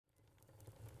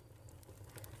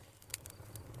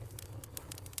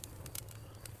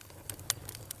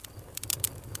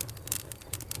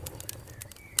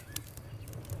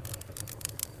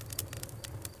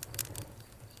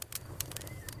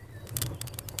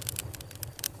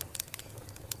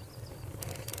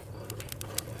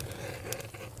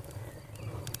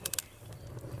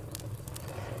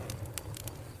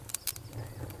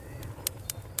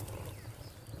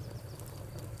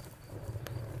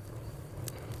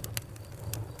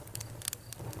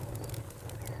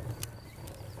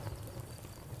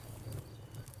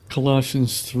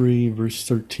Colossians 3, verse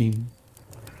 13.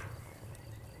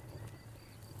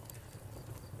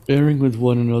 Bearing with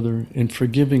one another and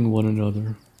forgiving one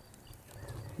another.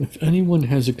 If anyone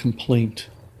has a complaint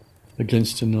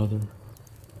against another,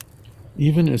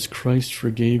 even as Christ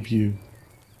forgave you,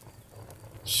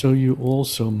 so you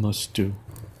also must do.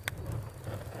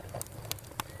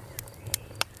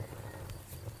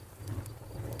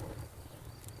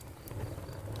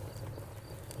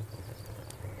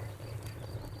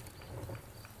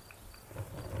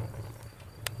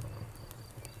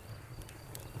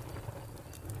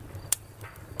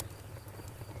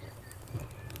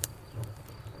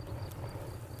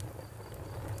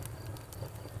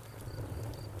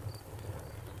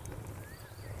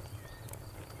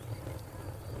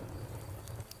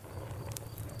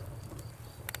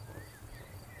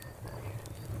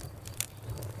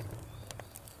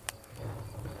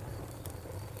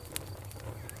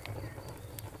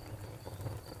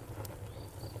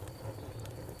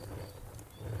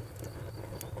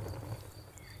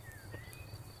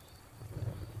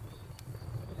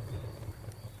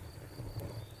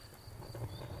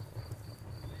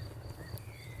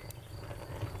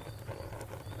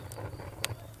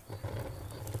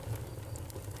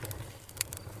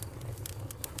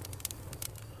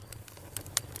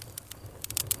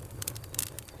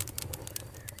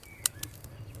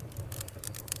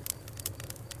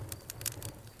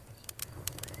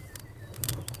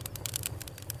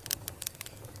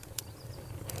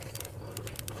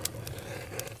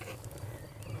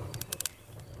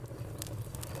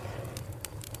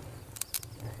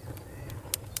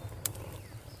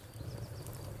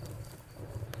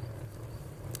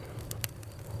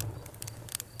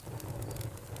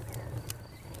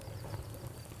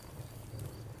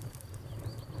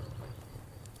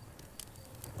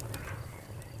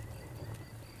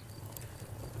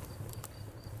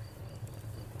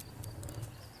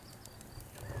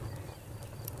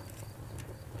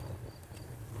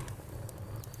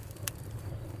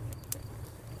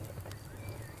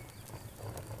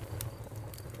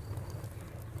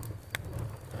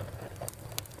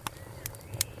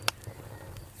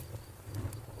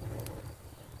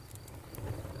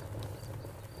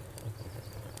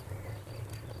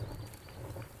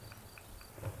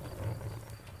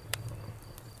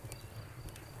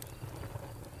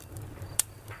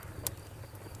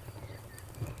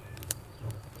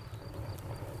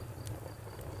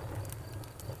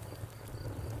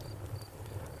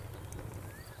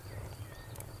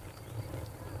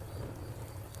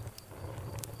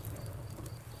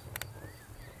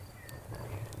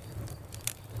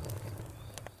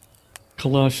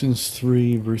 Colossians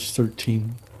 3, verse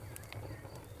 13.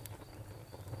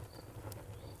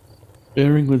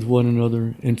 Bearing with one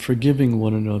another and forgiving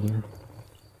one another.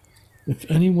 If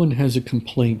anyone has a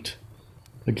complaint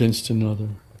against another,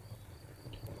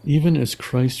 even as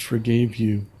Christ forgave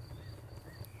you,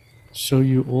 so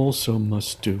you also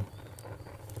must do.